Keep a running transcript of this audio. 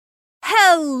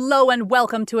Hello and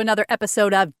welcome to another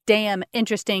episode of Damn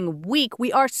Interesting Week. We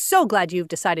are so glad you've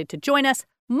decided to join us.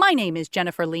 My name is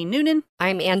Jennifer Lee Noonan.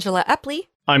 I'm Angela Epley.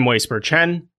 I'm Weisper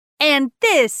Chen. And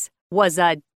this was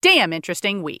a damn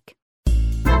interesting week.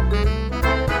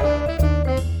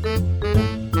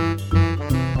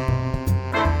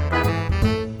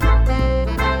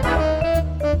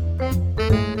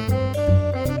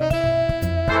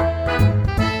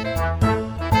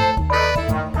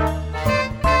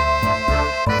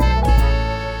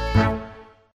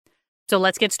 So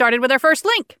let's get started with our first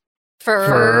link.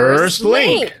 First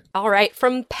link. All right,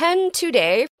 from Penn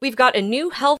Today, we've got a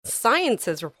new health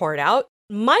sciences report out.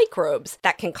 Microbes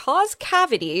that can cause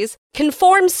cavities can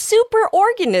form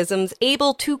superorganisms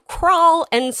able to crawl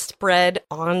and spread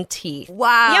on teeth.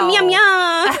 Wow. Yum, yum,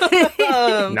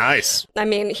 yum. Nice. I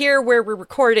mean, here where we're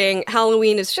recording,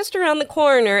 Halloween is just around the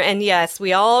corner. And yes,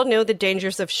 we all know the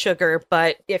dangers of sugar.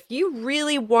 But if you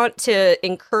really want to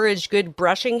encourage good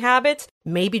brushing habits,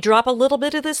 maybe drop a little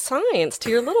bit of this science to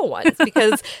your little ones.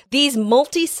 Because these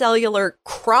multicellular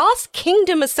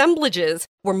cross-kingdom assemblages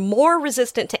were more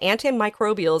resistant to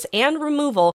antimicrobials and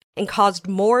removal and caused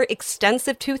more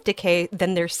extensive tooth decay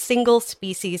than their single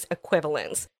species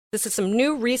equivalents. This is some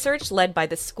new research led by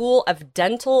the School of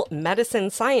Dental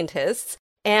Medicine scientists,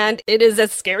 and it is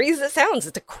as scary as it sounds.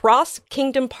 It's a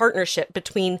cross-kingdom partnership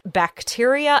between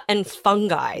bacteria and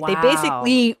fungi. Wow. They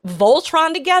basically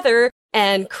Voltron together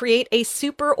and create a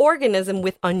superorganism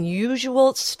with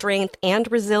unusual strength and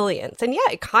resilience. And yeah,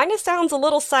 it kind of sounds a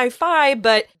little sci-fi,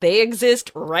 but they exist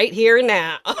right here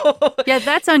now. Yeah,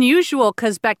 that's unusual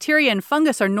because bacteria and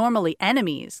fungus are normally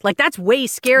enemies. Like, that's way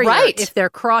scarier Right. if they're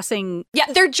crossing. Yeah,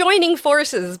 they're joining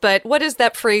forces, but what is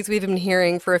that phrase we've been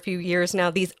hearing for a few years now?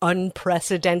 These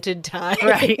unprecedented times.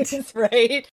 Right.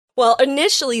 Right. Well,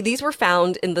 initially, these were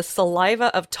found in the saliva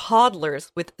of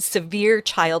toddlers with severe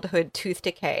childhood tooth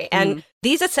decay. And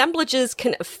these assemblages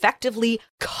can effectively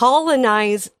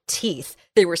colonize teeth.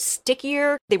 They were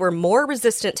stickier, they were more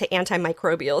resistant to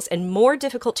antimicrobials, and more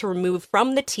difficult to remove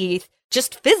from the teeth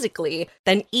just physically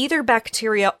than either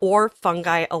bacteria or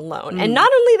fungi alone. And not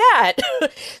only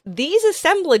that, these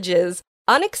assemblages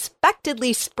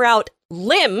unexpectedly sprout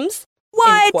limbs,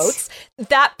 What? in quotes,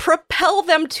 that propel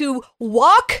them to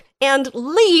walk and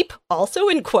leap, also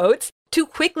in quotes, to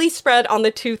quickly spread on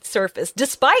the tooth surface,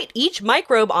 despite each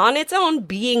microbe on its own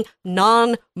being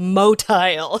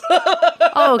non-motile.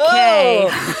 Okay.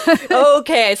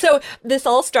 Okay, so this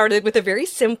all started with a very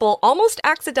simple, almost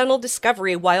accidental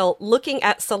discovery while looking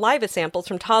at saliva samples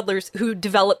from toddlers who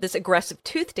developed this aggressive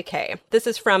tooth decay. This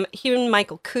is from Hyun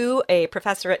Michael Koo, a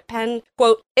professor at Penn.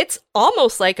 Quote, "It's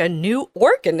almost like a new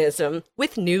organism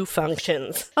with new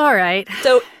functions." All right.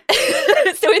 So,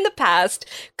 so in the past,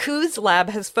 Koo's lab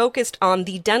has focused on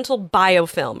the dental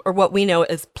biofilm, or what we know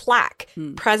as plaque,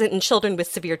 present in children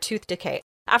with severe tooth decay.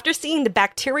 After seeing the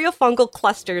bacteriofungal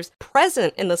clusters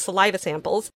present in the saliva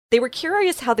samples, they were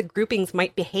curious how the groupings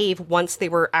might behave once they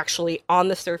were actually on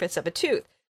the surface of a tooth.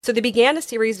 So they began a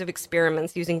series of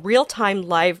experiments using real-time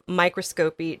live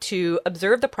microscopy to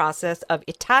observe the process of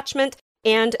attachment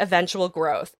and eventual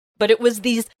growth. But it was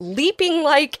these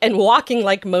leaping-like and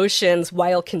walking-like motions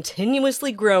while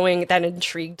continuously growing that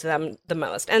intrigued them the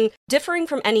most. And differing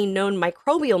from any known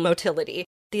microbial motility,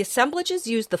 the assemblages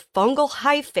used the fungal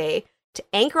hyphae to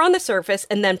anchor on the surface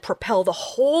and then propel the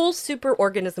whole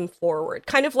superorganism forward,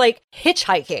 kind of like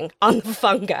hitchhiking on the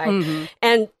fungi.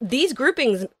 And these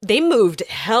groupings, they moved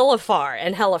hella far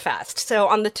and hella fast. So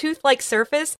on the tooth-like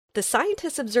surface, the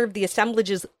scientists observed the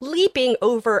assemblages leaping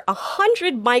over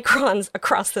 100 microns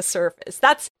across the surface.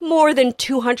 That's more than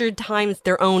 200 times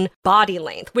their own body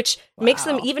length, which makes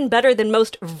them even better than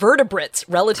most vertebrates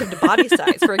relative to body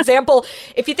size. For example,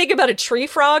 if you think about a tree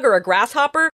frog or a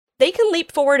grasshopper, they can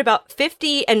leap forward about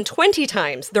 50 and 20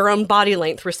 times their own body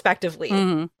length,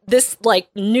 respectively. This,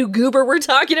 new goober we're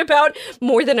talking about,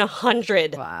 more than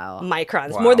 100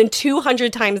 microns, more than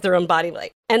 200 times their own body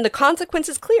length. And the consequence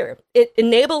is clear. It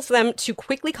enables them to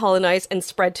quickly colonize and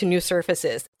spread to new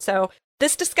surfaces. So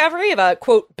this discovery of a,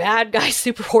 quote, bad guy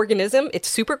superorganism, it's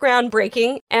super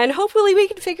groundbreaking, and hopefully we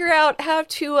can figure out how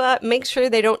to make sure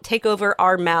they don't take over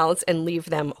our mouths and leave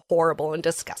them horrible and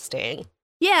disgusting.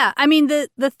 Yeah, I mean, the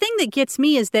thing that gets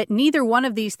me is that neither one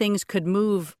of these things could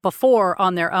move before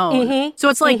on their own. So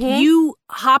it's like you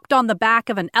hopped on the back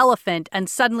of an elephant and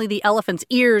suddenly the elephant's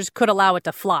ears could allow it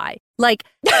to fly. Like,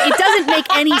 it doesn't make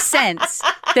any sense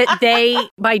that they,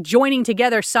 by joining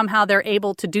together, somehow they're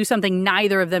able to do something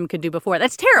neither of them could do before.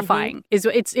 That's terrifying. It's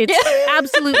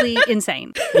absolutely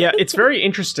insane. Yeah, it's very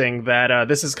interesting that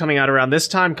this is coming out around this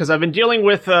time because I've been dealing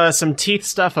with some teeth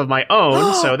stuff of my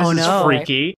own, so this is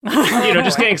freaky.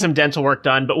 Just getting some dental work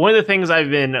done. But one of the things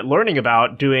I've been learning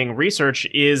about doing research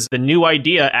is the new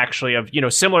idea, actually, of,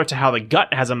 similar to how the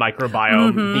gut has a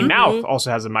microbiome, the mouth also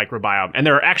has a microbiome. And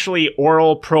there are actually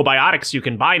oral probiotics you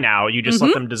can buy now. You just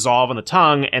let them dissolve on the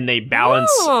tongue and they balance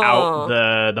out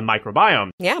the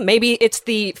microbiome. Yeah, maybe it's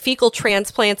the fecal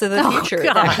transplants of the future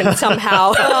that can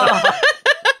somehow...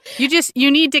 You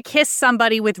need to kiss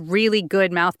somebody with really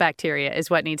good mouth bacteria is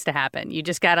what needs to happen. You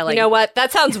just gotta You know what?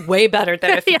 That sounds way better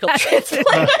than a fecal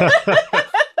transplant.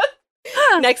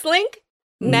 Next link?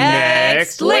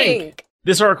 Next link.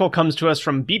 This article comes to us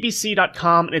from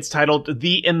BBC.com and it's titled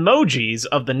The Emojis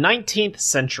of the 19th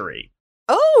Century.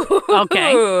 Oh,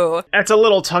 okay. That's a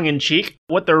little tongue-in-cheek.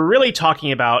 What they're really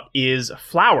talking about is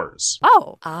flowers.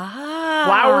 Oh.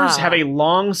 Flowers have a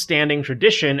long-standing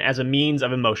tradition as a means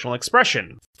of emotional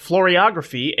expression.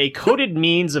 Floriography, a coded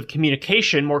means of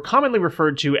communication more commonly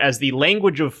referred to as the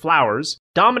language of flowers,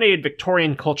 dominated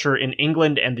Victorian culture in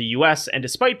England and the US, and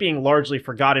despite being largely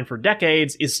forgotten for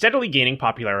decades, is steadily gaining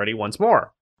popularity once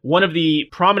more. One of the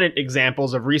prominent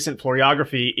examples of recent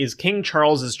floriography is King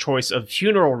Charles's choice of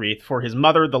funeral wreath for his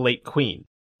mother, the late Queen.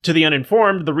 To the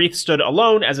uninformed, the wreath stood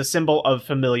alone as a symbol of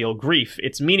familial grief,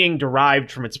 its meaning derived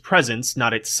from its presence,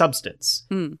 not its substance.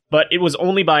 But it was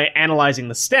only by analyzing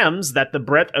the stems that the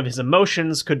breadth of his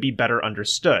emotions could be better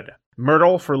understood.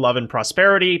 Myrtle for love and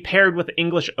prosperity, paired with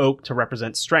English oak to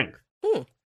represent strength.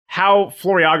 How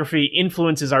floriography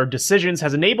influences our decisions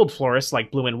has enabled florists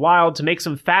like Bloom and Wild to make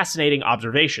some fascinating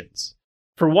observations.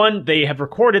 For one, they have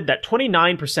recorded that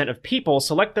 29% of people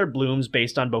select their blooms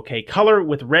based on bouquet color,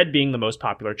 with red being the most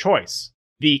popular choice.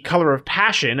 The color of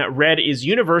passion, red, is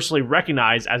universally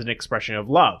recognized as an expression of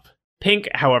love. Pink,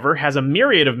 however, has a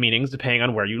myriad of meanings depending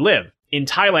on where you live. In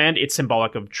Thailand, it's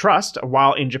symbolic of trust,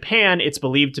 while in Japan, it's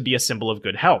believed to be a symbol of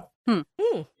good health.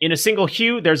 In a single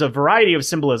hue, there's a variety of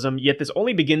symbolism, yet this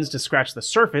only begins to scratch the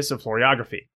surface of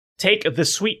floriography. Take the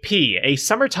sweet pea, a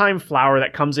summertime flower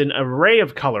that comes in an array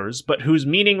of colors, but whose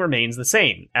meaning remains the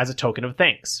same, as a token of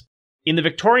thanks. In the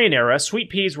Victorian era, sweet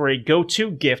peas were a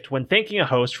go-to gift when thanking a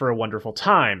host for a wonderful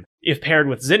time. If paired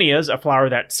with zinnias, a flower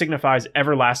that signifies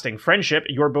everlasting friendship,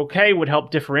 your bouquet would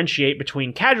help differentiate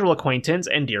between casual acquaintance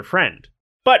and dear friend.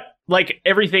 But, like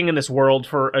everything in this world,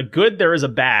 for a good there is a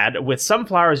bad, with some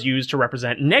flowers used to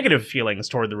represent negative feelings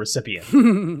toward the recipient.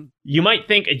 You might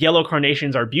think yellow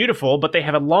carnations are beautiful, but they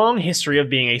have a long history of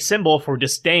being a symbol for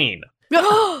disdain.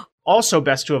 Also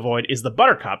best to avoid is the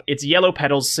buttercup, its yellow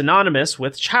petals synonymous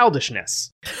with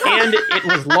childishness. And it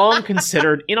was long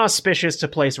considered inauspicious to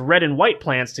place red and white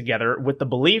plants together, with the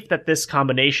belief that this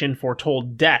combination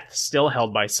foretold death still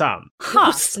held by some.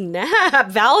 Oh, snap!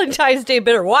 Valentine's Day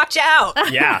better watch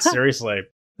out! Yeah, seriously.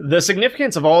 The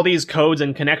significance of all these codes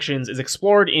and connections is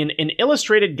explored in An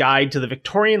Illustrated Guide to the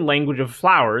Victorian Language of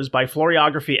Flowers by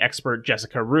floriography expert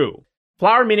Jessica Rue.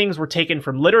 Flower meanings were taken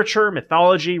from literature,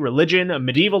 mythology, religion,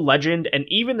 medieval legend, and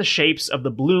even the shapes of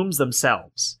the blooms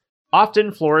themselves.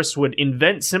 Often, florists would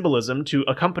invent symbolism to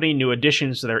accompany new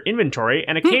additions to their inventory,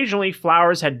 and occasionally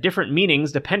flowers had different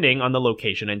meanings depending on the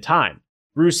location and time.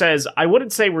 Rue says, I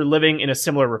wouldn't say we're living in a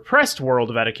similar repressed world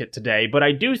of etiquette today, but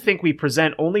I do think we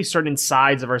present only certain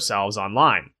sides of ourselves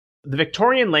online. The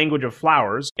Victorian language of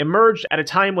flowers emerged at a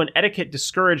time when etiquette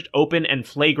discouraged open and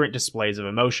flagrant displays of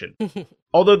emotion.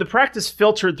 Although the practice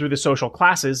filtered through the social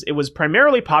classes, it was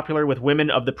primarily popular with women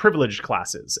of the privileged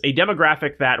classes, a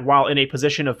demographic that, while in a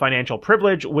position of financial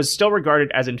privilege, was still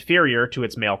regarded as inferior to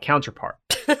its male counterpart.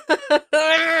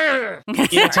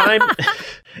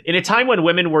 In a time when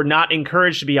women were not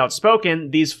encouraged to be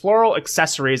outspoken, these floral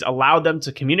accessories allowed them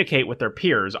to communicate with their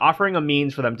peers, offering a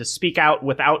means for them to speak out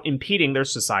without impeding their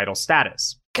societal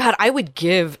status. God, I would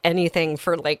give anything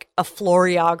for, like, a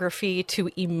floriography to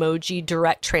emoji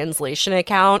direct translation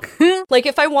account. Like,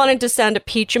 if I wanted to send a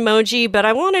peach emoji, but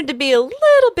I wanted to be a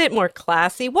little bit more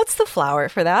classy, what's the flower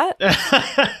for that?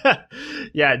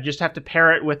 Yeah, just have to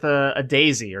pair it with a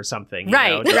daisy or something.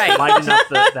 Right, just right. lighten up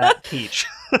that peach.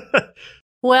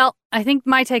 Well, I think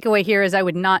my takeaway here is I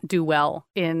would not do well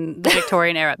in the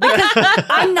Victorian era. Because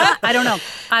I don't know.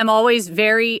 I'm always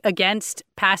very against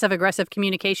passive-aggressive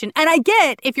communication. And I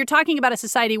get, if you're talking about a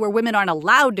society where women aren't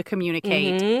allowed to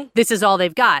communicate, this is all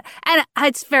they've got. And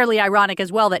it's fairly ironic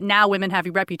as well that now women have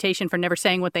a reputation for never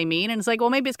saying what they mean. And it's like, well,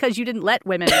 maybe it's because you didn't let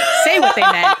women say what they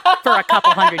meant for a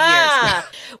couple hundred years.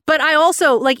 But I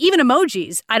also, like, even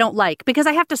emojis I don't like because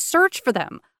I have to search for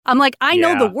them. I'm like, I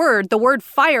know the word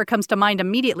fire comes to mind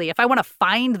immediately. If I want to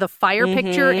find the fire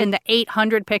picture in the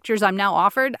 800 pictures I'm now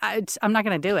offered, I'm not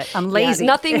going to do it. I'm lazy.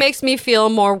 Nothing makes me feel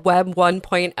more Web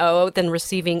 1.0 than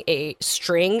receiving a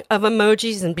string of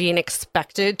emojis and being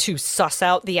expected to suss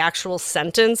out the actual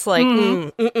sentence. Like,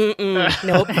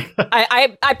 nope.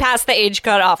 I passed the age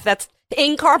cutoff. That's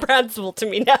incomprehensible to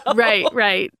me now.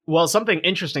 Right. Well, something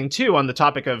interesting, too, on the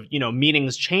topic of,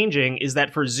 meanings changing is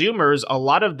that for Zoomers, a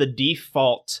lot of the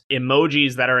default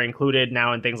emojis that are included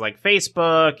now in things like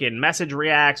Facebook and message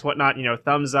reacts, whatnot,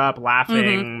 thumbs up,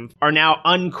 laughing, are now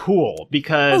uncool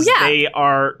because they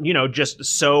are, just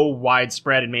so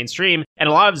widespread and mainstream. And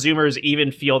a lot of Zoomers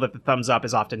even feel that the thumbs up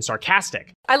is often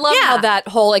sarcastic. I love how that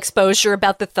whole exposure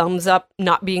about the thumbs up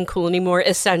not being cool anymore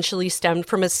essentially stemmed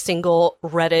from a single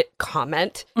Reddit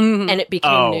comment, and it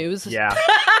became news. Yeah.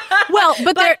 Well,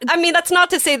 but I mean, that's not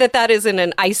to say that isn't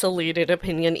an isolated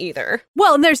opinion either.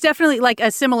 Well, and there's definitely like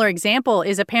a similar example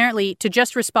is apparently to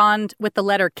just respond with the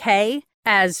letter K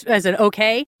as an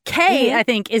okay. K, I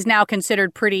think, is now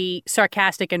considered pretty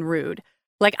sarcastic and rude.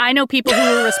 Like, I know people who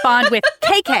will respond with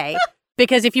KK.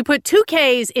 Because if you put 2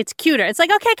 Ks, it's cuter. It's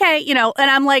like, okay, K, and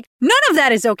I'm like, none of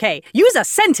that is okay. Use a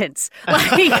sentence. Like,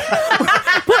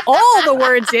 put all the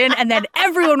words in, and then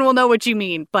everyone will know what you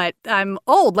mean. But I'm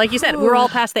old. Like you said, we're all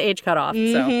past the age cutoff.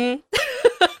 So.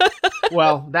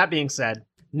 Well, that being said,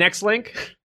 next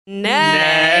link.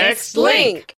 Next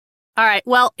link. All right.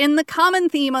 Well, in the common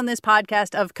theme on this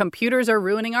podcast of computers are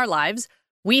ruining our lives,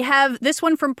 we have this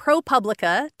one from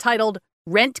ProPublica titled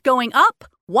Rent Going Up.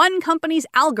 One company's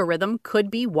algorithm could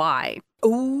be why.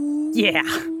 Ooh. Yeah.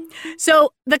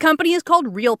 So the company is called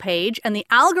RealPage, and the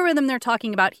algorithm they're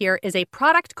talking about here is a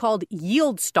product called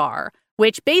YieldStar,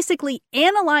 which basically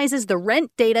analyzes the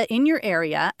rent data in your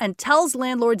area and tells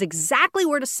landlords exactly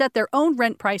where to set their own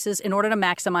rent prices in order to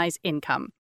maximize income.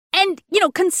 And,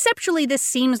 conceptually, this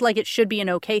seems like it should be an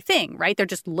okay thing, right? They're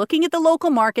just looking at the local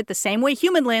market the same way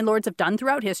human landlords have done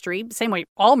throughout history, the same way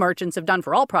all merchants have done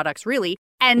for all products, really,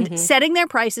 and setting their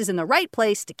prices in the right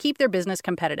place to keep their business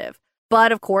competitive.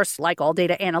 But, of course, like all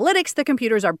data analytics, the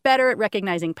computers are better at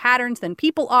recognizing patterns than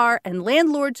people are, and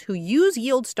landlords who use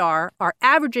YieldStar are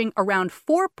averaging around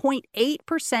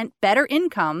 4.8% better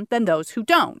income than those who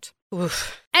don't.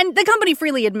 Oof. And the company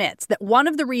freely admits that one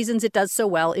of the reasons it does so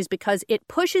well is because it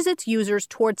pushes its users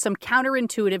towards some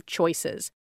counterintuitive choices.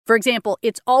 For example,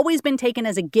 it's always been taken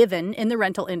as a given in the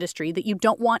rental industry that you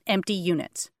don't want empty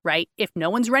units, right? If no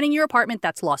one's renting your apartment,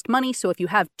 that's lost money. So if you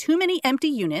have too many empty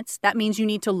units, that means you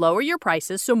need to lower your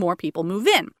prices so more people move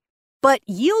in. But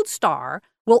YieldStar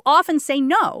will often say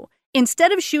no.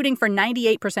 Instead of shooting for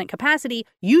 98% capacity,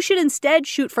 you should instead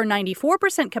shoot for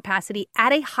 94% capacity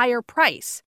at a higher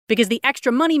price. Because the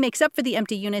extra money makes up for the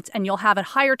empty units and you'll have a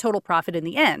higher total profit in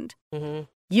the end.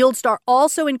 YieldStar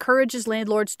also encourages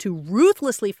landlords to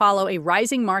ruthlessly follow a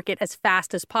rising market as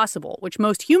fast as possible, which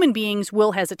most human beings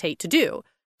will hesitate to do.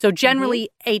 So generally,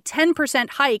 a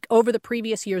 10% hike over the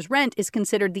previous year's rent is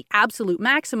considered the absolute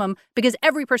maximum because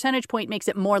every percentage point makes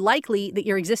it more likely that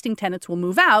your existing tenants will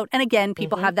move out. And again,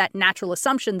 people have that natural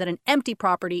assumption that an empty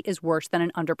property is worse than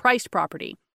an underpriced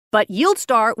property. But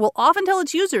YieldStar will often tell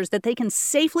its users that they can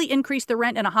safely increase the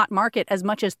rent in a hot market as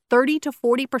much as 30 to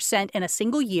 40% in a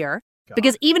single year,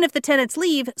 because even if the tenants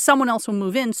leave, someone else will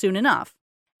move in soon enough.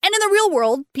 And in the real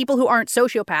world, people who aren't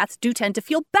sociopaths do tend to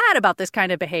feel bad about this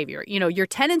kind of behavior. Your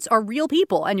tenants are real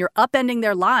people, and you're upending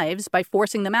their lives by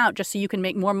forcing them out just so you can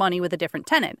make more money with a different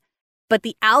tenant. But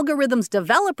the algorithm's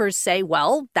developers say,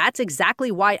 well, that's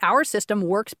exactly why our system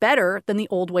works better than the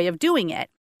old way of doing it.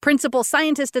 Principal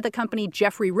scientist at the company,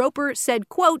 Jeffrey Roper, said,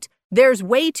 quote, "There's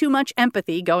way too much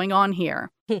empathy going on here."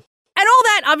 And all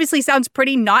that obviously sounds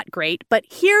pretty not great, but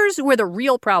here's where the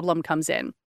real problem comes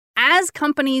in. As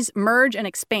companies merge and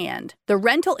expand, the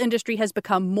rental industry has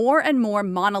become more and more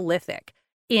monolithic.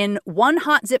 In one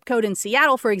hot zip code in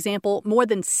Seattle, for example, more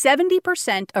than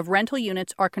 70% of rental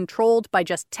units are controlled by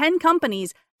just 10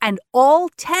 companies, and all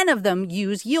 10 of them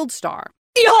use YieldStar.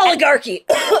 The oligarchy!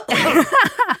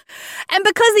 And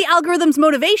because the algorithm's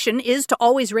motivation is to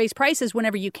always raise prices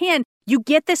whenever you can, you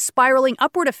get this spiraling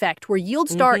upward effect where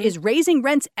YieldStar is raising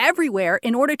rents everywhere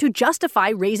in order to justify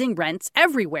raising rents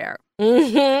everywhere.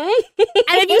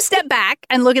 And if you step back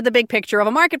and look at the big picture of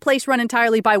a marketplace run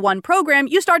entirely by one program,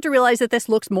 you start to realize that this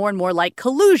looks more and more like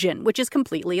collusion, which is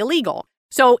completely illegal.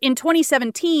 So in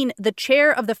 2017, the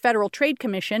chair of the Federal Trade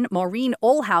Commission, Maureen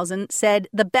Olhausen, said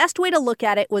the best way to look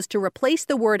at it was to replace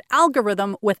the word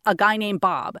algorithm with a guy named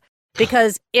Bob.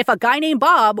 Because if a guy named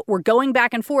Bob were going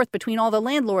back and forth between all the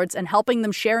landlords and helping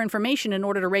them share information in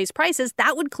order to raise prices,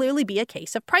 that would clearly be a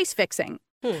case of price fixing.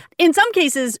 In some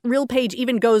cases, RealPage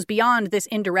even goes beyond this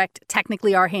indirect,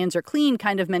 technically our hands are clean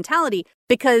kind of mentality,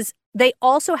 because they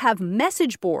also have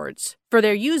message boards for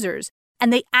their users,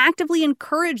 and they actively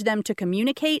encourage them to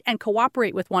communicate and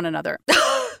cooperate with one another.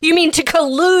 You mean to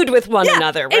collude with one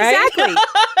another, right? Exactly.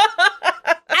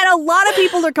 And a lot of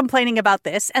people are complaining about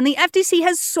this, and the FTC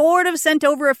has sort of sent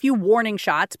over a few warning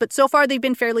shots, but so far they've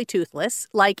been fairly toothless.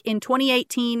 Like in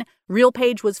 2018,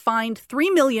 RealPage was fined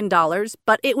 $3 million,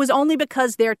 but it was only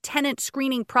because their tenant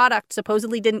screening product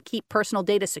supposedly didn't keep personal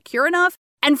data secure enough.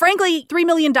 And frankly, $3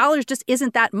 million just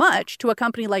isn't that much to a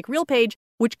company like RealPage,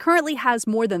 which currently has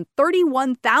more than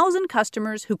 31,000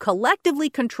 customers who collectively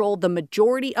control the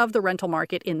majority of the rental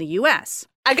market in the U.S.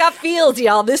 I got feels,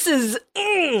 y'all. This is...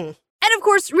 And of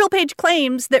course, RealPage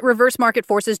claims that reverse market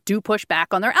forces do push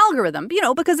back on their algorithm,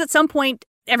 because at some point,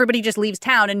 everybody just leaves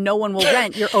town and no one will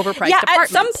rent your overpriced apartments. At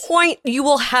some point, you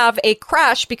will have a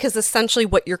crash because essentially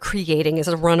what you're creating is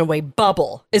a runaway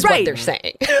bubble, is what they're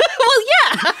saying. Well,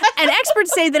 yeah. And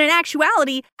experts say that in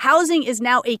actuality, housing is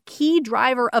now a key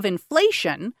driver of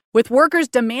inflation, with workers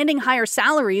demanding higher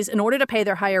salaries in order to pay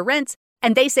their higher rents.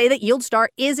 And they say that YieldStar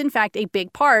is, in fact, a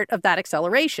big part of that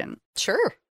acceleration.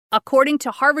 Sure. According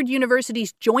to Harvard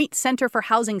University's Joint Center for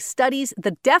Housing Studies,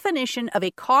 the definition of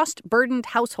a cost-burdened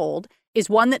household is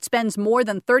one that spends more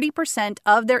than 30%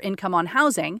 of their income on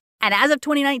housing. And as of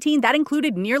 2019, that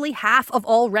included nearly half of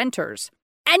all renters.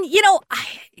 And,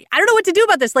 I don't know what to do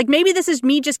about this. Like, maybe this is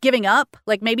me just giving up.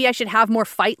 Like, maybe I should have more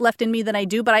fight left in me than I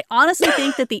do. But I honestly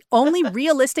think that the only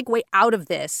realistic way out of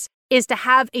this is to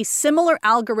have a similar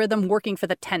algorithm working for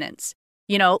the tenants.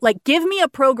 Give me a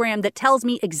program that tells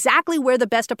me exactly where the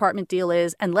best apartment deal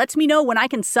is and lets me know when I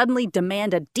can suddenly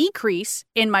demand a decrease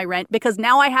in my rent, because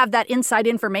now I have that inside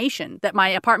information that my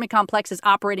apartment complex is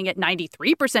operating at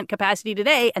 93% capacity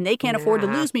today and they can't afford to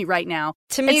lose me right now.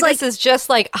 To me, this is just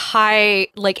like high,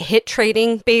 hit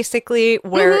trading, basically,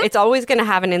 where it's always going to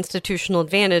have an institutional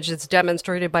advantage. It's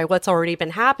demonstrated by what's already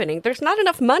been happening. There's not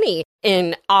enough money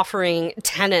in offering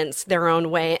tenants their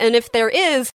own way. And if there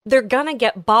is, they're going to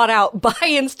get bought out by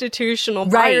institutional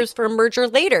buyers for a merger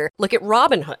later. Look at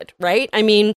Robinhood, right? I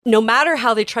mean, no matter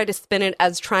how they try to spin it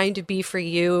as trying to be for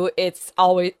you, it's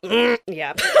always,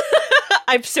 yeah.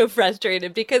 I'm so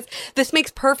frustrated because this makes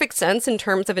perfect sense in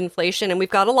terms of inflation. And we've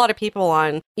got a lot of people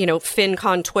on,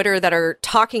 FinCon Twitter that are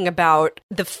talking about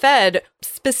the Fed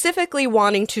specifically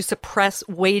wanting to suppress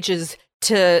wages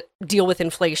to deal with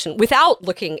inflation without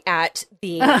looking at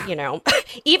the,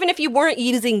 even if you weren't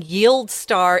using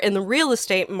YieldStar in the real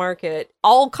estate market,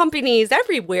 all companies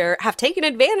everywhere have taken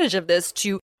advantage of this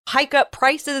to hike up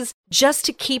prices just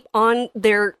to keep on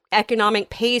their economic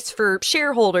pace for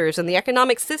shareholders and the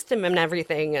economic system and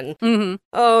everything. And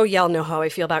oh, y'all know how I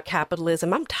feel about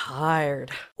capitalism. I'm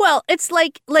tired. Well, it's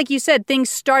like you said, things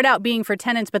start out being for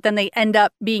tenants, but then they end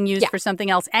up being used for something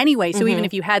else anyway. So even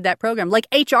if you had that program, like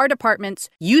HR departments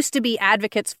used to be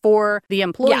advocates for the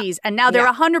employees, and now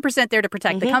they're 100% there to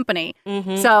protect the company.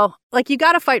 So you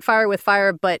got to fight fire with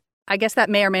fire, but I guess that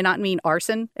may or may not mean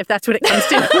arson, if that's what it comes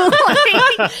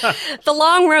to. The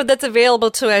long road that's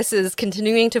available to us is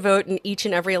continuing to vote in each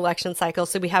and every election cycle.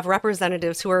 So we have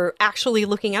representatives who are actually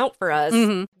looking out for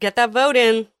us. Get that vote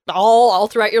in all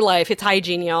throughout your life. It's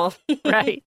hygiene, y'all.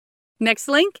 Right. Next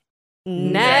link.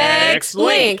 Next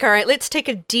link. All right, let's take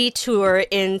a detour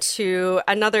into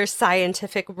another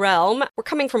scientific realm. We're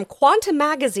coming from Quantum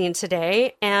Magazine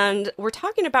today, and we're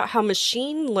talking about how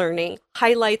machine learning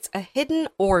highlights a hidden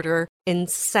order in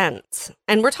scents.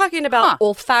 And we're talking about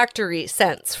olfactory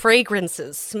scents,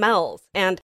 fragrances, smells,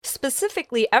 and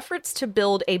specifically efforts to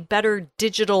build a better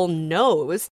digital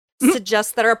nose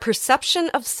suggests that our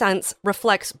perception of scents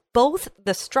reflects both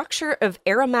the structure of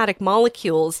aromatic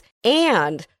molecules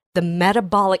and the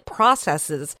metabolic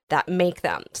processes that make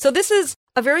them. So this is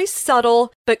a very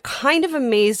subtle but kind of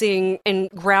amazing and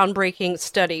groundbreaking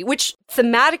study, which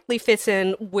thematically fits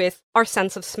in with our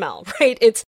sense of smell, right?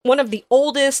 It's one of the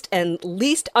oldest and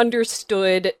least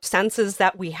understood senses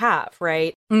that we have,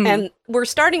 right? And we're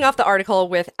starting off the article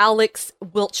with Alex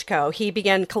Wilchko. He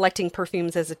began collecting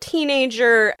perfumes as a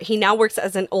teenager. He now works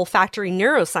as an olfactory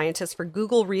neuroscientist for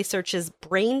Google Research's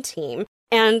Brain team.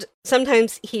 And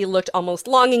sometimes he looked almost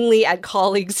longingly at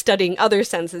colleagues studying other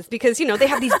senses because, they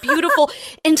have these beautiful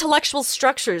intellectual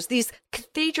structures, these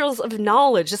cathedrals of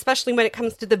knowledge, especially when it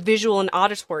comes to the visual and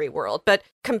auditory world. But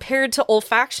compared to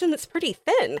olfaction, it's pretty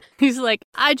thin. He's like,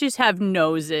 I just have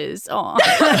noses. Aw.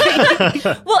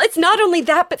 Well, it's not only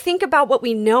that, but think about what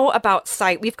we know about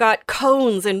sight. We've got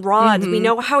cones and rods. We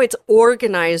know how it's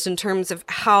organized in terms of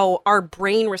how our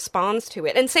brain responds to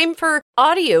it. And same for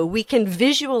audio. We can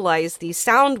visualize these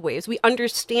sound waves. We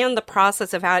understand the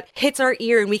process of how it hits our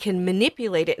ear and we can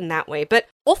manipulate it in that way. But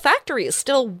olfactory is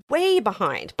still way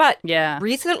behind. But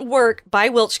recent work by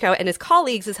Wiltschko and his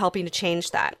colleagues is helping to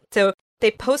change that. So they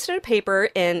posted a paper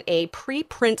in a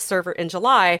preprint server in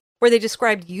July where they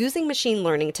described using machine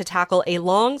learning to tackle a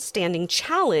long-standing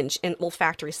challenge in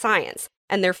olfactory science.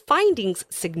 And their findings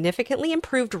significantly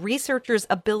improved researchers'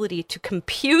 ability to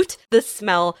compute the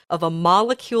smell of a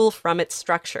molecule from its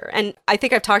structure. And I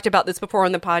think I've talked about this before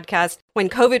on the podcast. When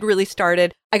COVID really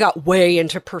started, I got way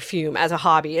into perfume as a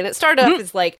hobby. And it started off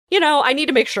as like, I need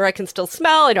to make sure I can still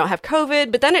smell. I don't have COVID.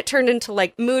 But then it turned into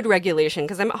like mood regulation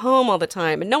because I'm at home all the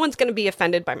time and no one's going to be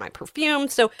offended by my perfume.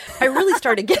 So I really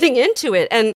started getting into it.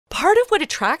 And part of what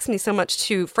attracts me so much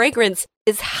to fragrance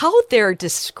is how they're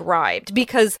described,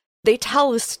 because they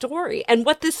tell a story. And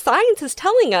what this science is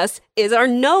telling us is our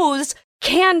nose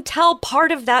can tell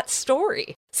part of that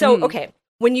story. So, okay,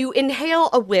 when you inhale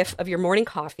a whiff of your morning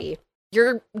coffee,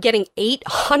 you're getting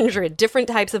 800 different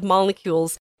types of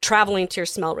molecules traveling to your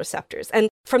smell receptors. And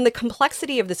from the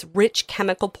complexity of this rich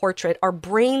chemical portrait, our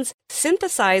brains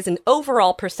synthesize an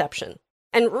overall perception.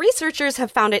 And researchers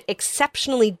have found it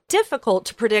exceptionally difficult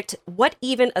to predict what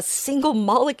even a single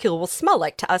molecule will smell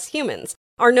like to us humans.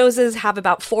 Our noses have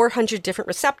about 400 different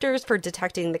receptors for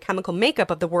detecting the chemical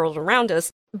makeup of the world around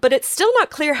us, but it's still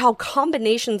not clear how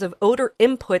combinations of odor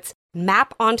inputs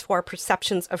map onto our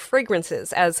perceptions of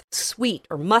fragrances as sweet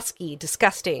or musky,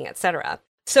 disgusting, etc.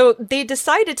 So they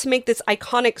decided to make this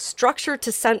iconic structure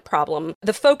to scent problem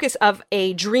the focus of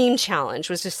a dream challenge,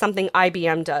 which is something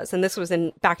IBM does. And this was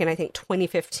back in, I think,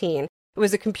 2015. It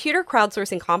was a computer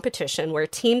crowdsourcing competition where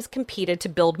teams competed to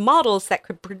build models that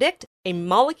could predict a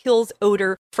molecule's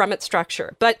odor from its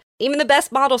structure. But even the best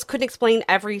models couldn't explain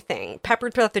everything.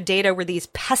 Peppered throughout the data were these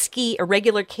pesky,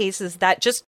 irregular cases that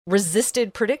just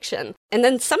resisted prediction. And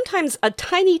then sometimes a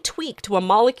tiny tweak to a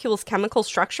molecule's chemical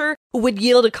structure would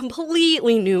yield a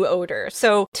completely new odor.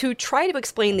 So to try to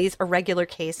explain these irregular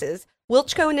cases,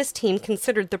 Wiltschko and his team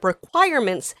considered the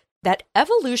requirements that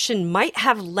evolution might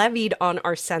have levied on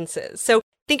our senses. So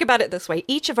think about it this way.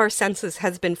 Each of our senses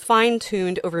has been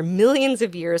fine-tuned over millions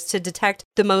of years to detect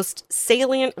the most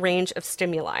salient range of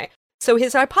stimuli. So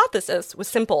his hypothesis was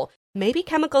simple. Maybe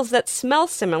chemicals that smell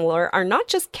similar are not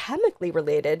just chemically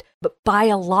related, but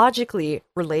biologically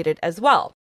related as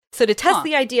well. So to test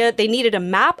the idea, they needed a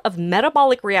map of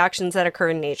metabolic reactions that occur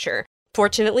in nature.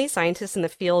 Fortunately, scientists in the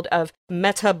field of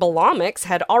metabolomics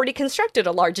had already constructed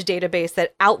a large database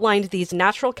that outlined these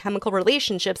natural chemical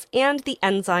relationships and the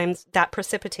enzymes that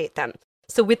precipitate them.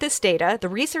 So with this data, the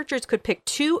researchers could pick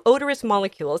two odorous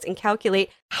molecules and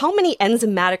calculate how many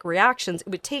enzymatic reactions it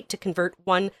would take to convert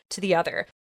one to the other.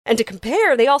 And to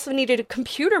compare, they also needed a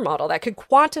computer model that could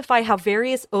quantify how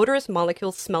various odorous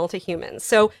molecules smell to humans.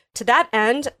 So to that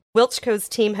end, Wiltschko's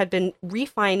team had been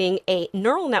refining a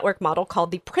neural network model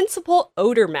called the Principal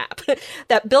Odor Map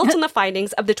that built on the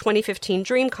findings of the 2015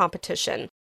 Dream competition.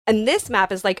 And this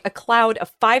map is like a cloud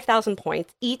of 5,000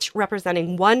 points, each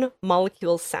representing one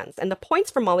molecule's sense. And the points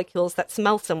for molecules that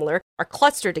smell similar are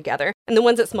clustered together, and the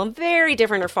ones that smell very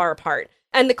different are far apart.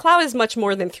 And the cloud is much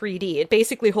more than 3D. It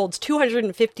basically holds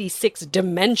 256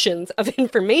 dimensions of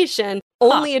information.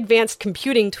 Only advanced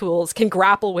computing tools can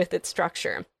grapple with its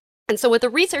structure. And so what the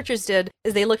researchers did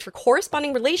is they looked for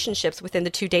corresponding relationships within the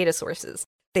two data sources.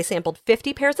 They sampled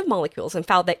 50 pairs of molecules and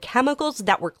found that chemicals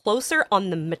that were closer on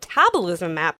the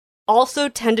metabolism map also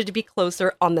tended to be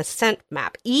closer on the scent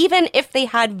map, even if they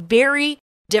had very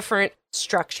different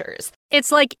structures.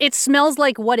 It's like it smells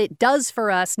like what it does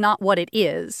for us, not what it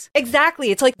is.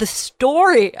 Exactly. It's like the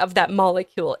story of that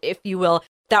molecule, if you will,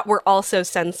 that we're also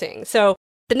sensing. So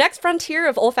the next frontier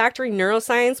of olfactory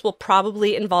neuroscience will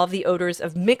probably involve the odors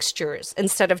of mixtures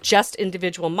instead of just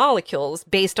individual molecules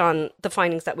based on the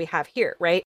findings that we have here,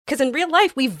 right? Because in real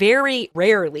life, we very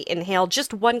rarely inhale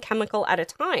just one chemical at a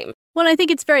time. Well, I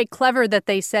think it's very clever that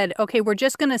they said, okay, we're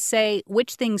just going to say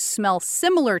which things smell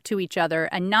similar to each other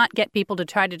and not get people to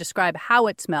try to describe how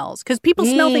it smells. Because people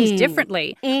smell things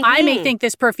differently. Mm-hmm. I may think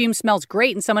this perfume smells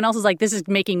great and someone else is like, this is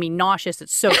making me nauseous.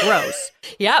 It's so gross.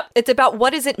 Yep. It's about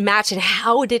what does it match and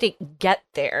how did it get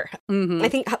there? Mm-hmm. I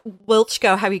think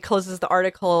Wilczko, how he closes the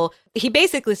article, he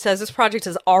basically says this project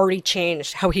has already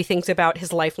changed how he thinks about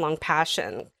his lifelong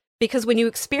passion. Because when you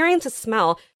experience a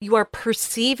smell, you are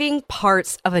perceiving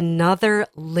parts of another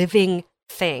living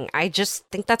thing. I just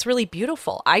think that's really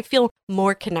beautiful. I feel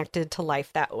more connected to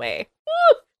life that way.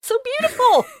 Ooh, so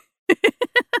beautiful.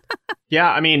 Yeah,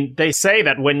 I mean, they say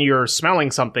that when you're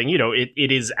smelling something,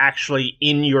 it is actually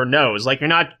in your nose. Like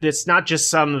it's not just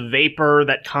some vapor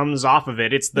that comes off of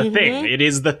it. It's the thing. It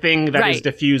is the thing that is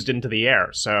diffused into the air.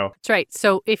 So that's right.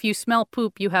 So if you smell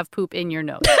poop, you have poop in your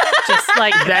nose. Just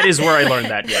like that is where I learned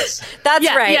that, yes. That's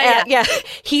right. Yeah.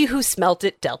 He who smelt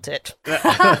it dealt it.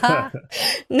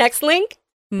 Next link.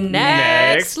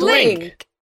 Next link.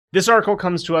 This article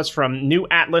comes to us from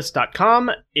newatlas.com.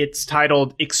 It's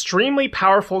titled, Extremely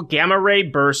Powerful Gamma Ray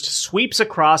Burst Sweeps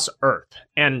Across Earth.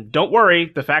 And don't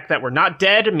worry, the fact that we're not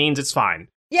dead means it's fine.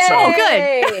 Yay! So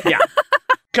good. Yeah.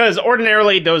 Because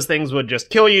ordinarily those things would just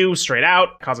kill you straight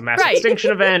out, cause a mass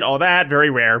extinction event, all that, very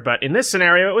rare. But in this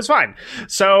scenario, it was fine.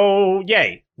 So,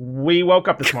 yay. We woke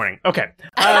up this morning. Okay.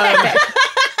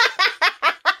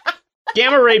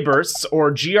 Gamma ray bursts,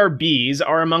 or GRBs,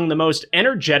 are among the most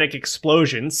energetic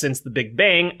explosions since the Big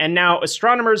Bang, and now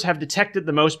astronomers have detected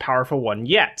the most powerful one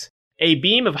yet. A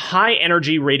beam of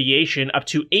high-energy radiation up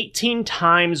to 18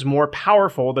 times more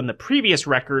powerful than the previous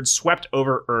record swept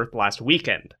over Earth last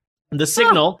weekend. The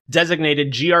signal,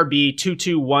 designated GRB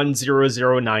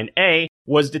 221009A,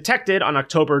 was detected on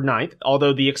October 9th,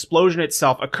 although the explosion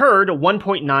itself occurred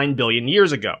 1.9 billion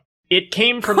years ago. It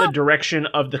came from the direction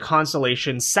of the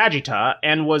constellation Sagitta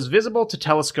and was visible to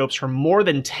telescopes for more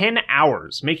than 10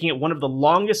 hours, making it one of the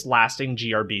longest-lasting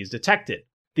GRBs detected.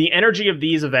 The energy of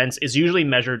these events is usually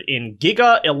measured in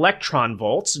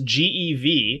giga-electronvolts,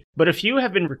 GeV, but a few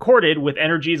have been recorded with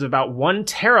energies of about 1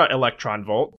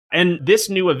 tera-electronvolt, and this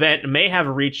new event may have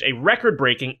reached a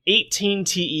record-breaking 18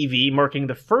 TeV, marking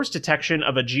the first detection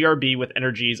of a GRB with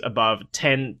energies above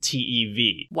 10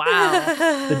 TeV.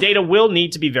 Wow. The data will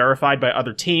need to be verified by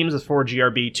other teams before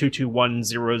GRB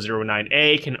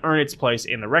 221009A can earn its place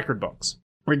in the record books.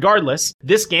 Regardless,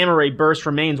 this gamma ray burst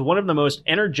remains one of the most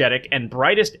energetic and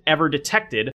brightest ever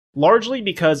detected, largely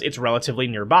because it's relatively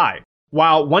nearby.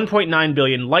 While 1.9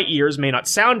 billion light-years may not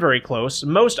sound very close,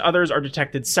 most others are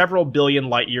detected several billion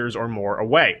light-years or more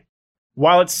away.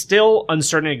 While it's still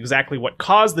uncertain exactly what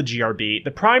caused the GRB,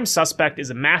 the prime suspect is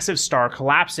a massive star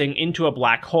collapsing into a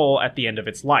black hole at the end of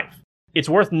its life. It's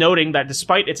worth noting that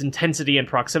despite its intensity and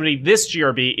proximity, this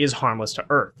GRB is harmless to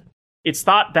Earth. It's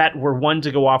thought that were one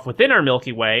to go off within our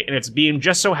Milky Way, and its beam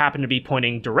just so happened to be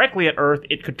pointing directly at Earth,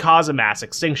 it could cause a mass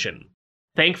extinction.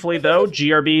 Thankfully, though,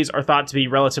 GRBs are thought to be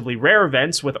relatively rare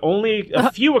events, with only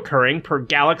a few occurring per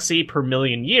galaxy per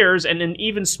million years, and an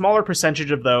even smaller percentage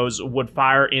of those would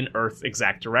fire in Earth's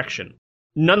exact direction.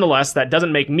 Nonetheless, that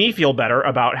doesn't make me feel better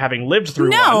about having lived through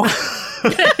one.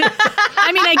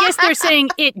 I mean, I guess they're saying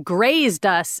it grazed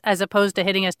us as opposed to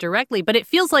hitting us directly, but it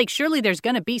feels like surely there's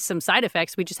going to be some side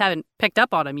effects. We just haven't picked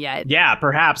up on them yet. Yeah,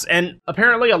 perhaps. And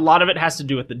apparently a lot of it has to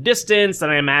do with the distance, and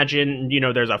I imagine,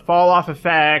 there's a fall-off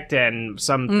effect and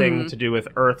something to do with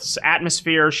Earth's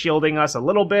atmosphere shielding us a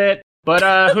little bit.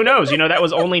 But who knows? That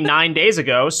was only 9 days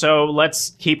ago, so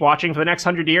let's keep watching for the next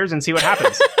 100 years and see what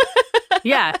happens.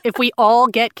 Yeah, if we all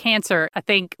get cancer, I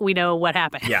think we know what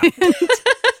happened. Yeah.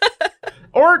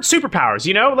 Or superpowers,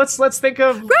 Let's think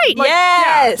of... Right,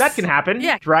 yes! Yeah, that can happen,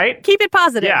 yeah. Right? Keep it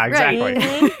positive. Yeah, exactly.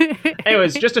 Right.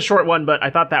 Anyways, just a short one, but I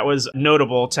thought that was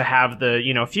notable to have the,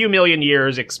 few million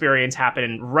years experience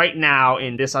happen right now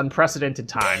in this unprecedented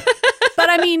time. But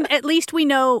I mean, at least we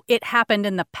know it happened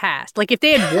in the past. Like, if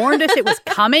they had warned us it was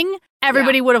coming,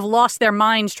 everybody would have lost their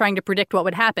minds trying to predict what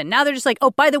would happen. Now they're just like,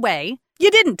 oh, by the way,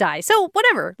 you didn't die, so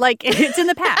whatever. Like, it's in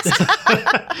the past.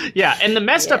 Yeah, and the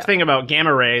messed up thing about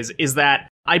gamma rays is that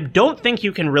I don't think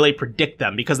you can really predict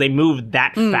them because they move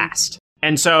that fast.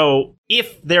 And so,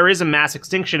 if there is a mass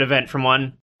extinction event from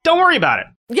one, don't worry about it.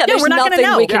 Yeah, there's we're not nothing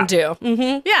gonna know. we can do.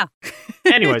 Mm-hmm. Yeah.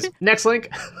 Anyways, next link.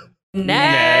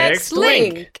 Next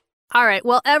link. All right.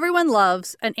 Well, everyone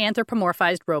loves an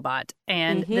anthropomorphized robot.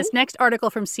 And this next article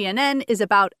from CNN is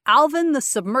about Alvin the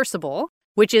Submersible,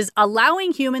 which is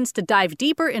allowing humans to dive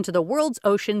deeper into the world's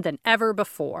ocean than ever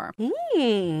before.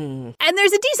 And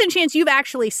there's a decent chance you've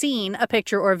actually seen a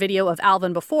picture or a video of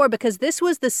Alvin before, because this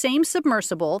was the same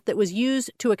submersible that was used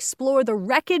to explore the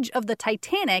wreckage of the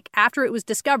Titanic after it was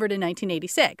discovered in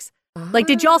 1986. Like,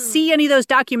 did y'all see any of those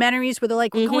documentaries where they're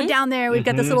like, we're going down there, we've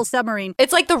got this little submarine?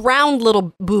 It's like the round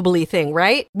little boobly thing,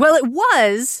 right? Well, it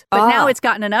was, but now it's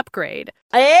gotten an upgrade.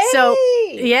 Hey! So,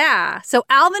 yeah. So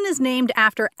Alvin is named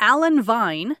after Alan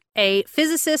Vine, a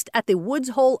physicist at the Woods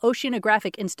Hole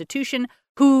Oceanographic Institution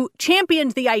who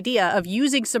championed the idea of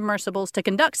using submersibles to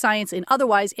conduct science in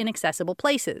otherwise inaccessible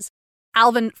places.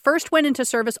 Alvin first went into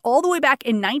service all the way back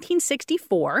in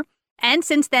 1964, and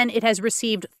since then it has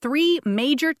received 3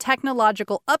 major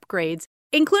technological upgrades,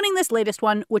 including this latest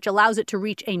one, which allows it to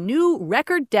reach a new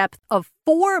record depth of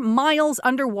 4 miles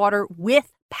underwater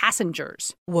with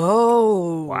passengers.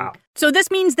 Whoa. Wow. So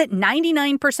this means that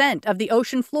 99% of the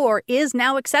ocean floor is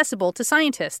now accessible to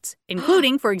scientists,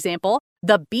 including, for example,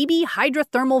 the Beebe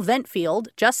hydrothermal vent field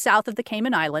just south of the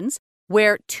Cayman Islands,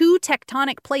 where 2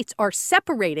 tectonic plates are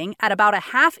separating at about a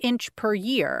 ½ inch per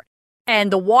year.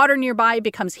 And the water nearby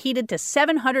becomes heated to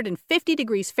 750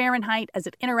 degrees Fahrenheit as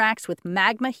it interacts with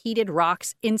magma-heated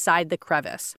rocks inside the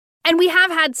crevice. And we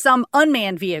have had some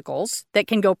unmanned vehicles that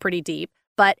can go pretty deep,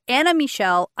 but Anna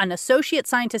Michel, an associate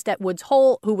scientist at Woods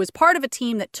Hole, who was part of a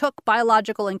team that took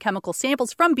biological and chemical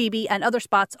samples from Beebe and other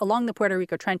spots along the Puerto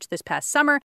Rico Trench this past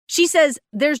summer, she says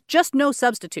there's just no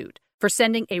substitute for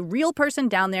sending a real person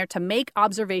down there to make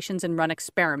observations and run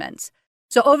experiments.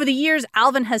 So over the years,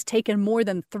 Alvin has taken more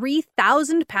than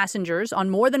 3,000 passengers on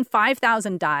more than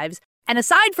 5,000 dives. And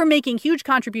aside from making huge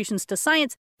contributions to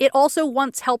science, it also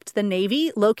once helped the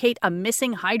Navy locate a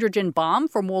missing hydrogen bomb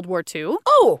from World War II.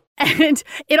 Oh! And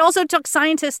it also took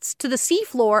scientists to the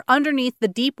seafloor underneath the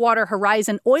Deepwater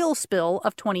Horizon oil spill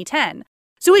of 2010.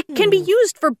 So it can be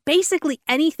used for basically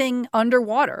anything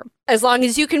underwater. As long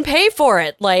as you can pay for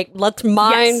it. Like, let's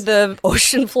mine the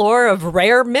ocean floor of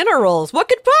rare minerals. What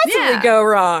could possibly go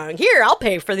wrong? Here, I'll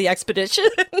pay for the expedition.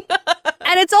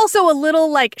 And it's also a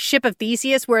little like Ship of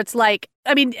Theseus, where it's like,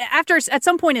 I mean, at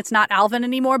some point it's not Alvin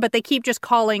anymore, but they keep just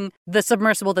calling the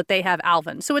submersible that they have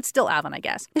Alvin. So it's still Alvin, I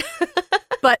guess.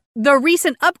 But the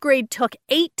recent upgrade took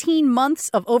 18 months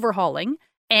of overhauling.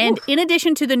 And in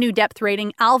addition to the new depth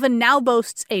rating, Alvin now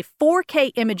boasts a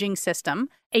 4K imaging system,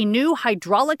 a new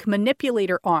hydraulic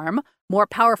manipulator arm, more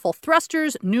powerful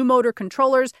thrusters, new motor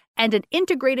controllers, and an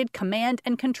integrated command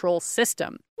and control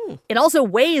system. It also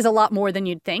weighs a lot more than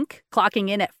you'd think, clocking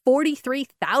in at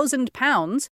 43,000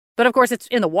 pounds. But of course, it's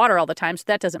in the water all the time, so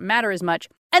that doesn't matter as much.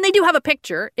 And they do have a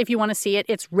picture, if you want to see it.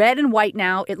 It's red and white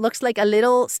now. It looks like a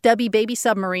little stubby baby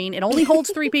submarine. It only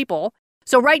holds 3 people.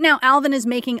 So right now, Alvin is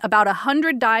making about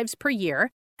 100 dives per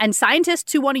year, and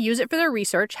scientists who want to use it for their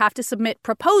research have to submit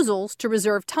proposals to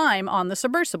reserve time on the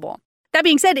submersible. That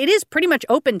being said, it is pretty much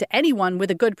open to anyone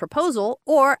with a good proposal,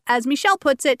 or, as Michelle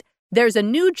puts it, there's a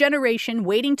new generation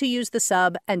waiting to use the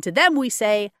sub, and to them we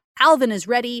say, Alvin is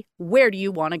ready. Where do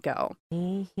you want to go?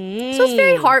 Mm-hmm. So it's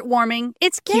very heartwarming.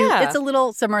 It's cute. Yeah. It's a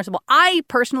little submersible. I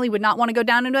personally would not want to go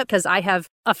down into it because I have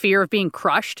a fear of being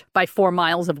crushed by 4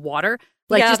 miles of water.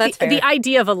 Like, just the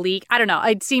idea of a leak, I don't know.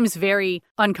 It seems very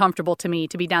uncomfortable to me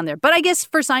to be down there. But I guess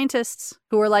for scientists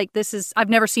who are like, I've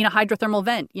never seen a hydrothermal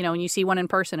vent, and you see one in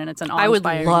person and it's an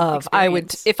awe-inspiring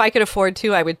experience. If I could afford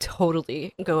to, I would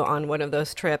totally go on one of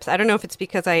those trips. I don't know if it's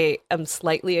because I am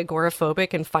slightly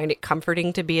agoraphobic and find it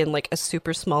comforting to be in like a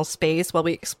super small space while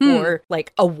we explore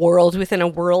like a world within a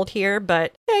world here.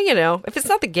 But, if it's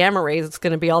not the gamma rays, it's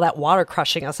going to be all that water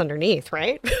crushing us underneath,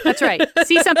 right? That's right.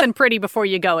 See something pretty before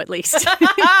you go, at least.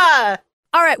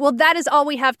 All right, well, that is all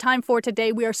we have time for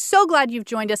today. We are so glad you've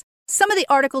joined us. Some of the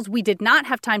articles we did not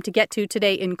have time to get to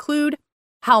today include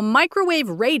how microwave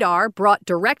radar brought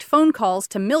direct phone calls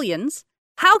to millions,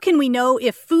 how can we know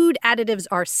if food additives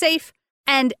are safe,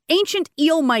 and ancient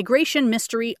eel migration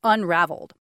mystery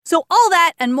unraveled. So all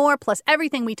that and more, plus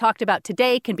everything we talked about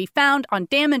today, can be found on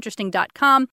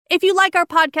damninteresting.com. If you like our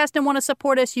podcast and want to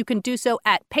support us, you can do so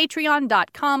at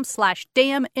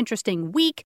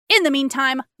patreon.com/damninterestingweek. In the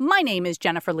meantime, my name is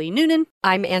Jennifer Lee Noonan.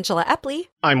 I'm Angela Epley.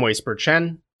 I'm Weisper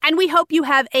Chen. And we hope you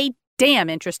have a damn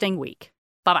interesting week.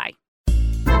 Bye-bye.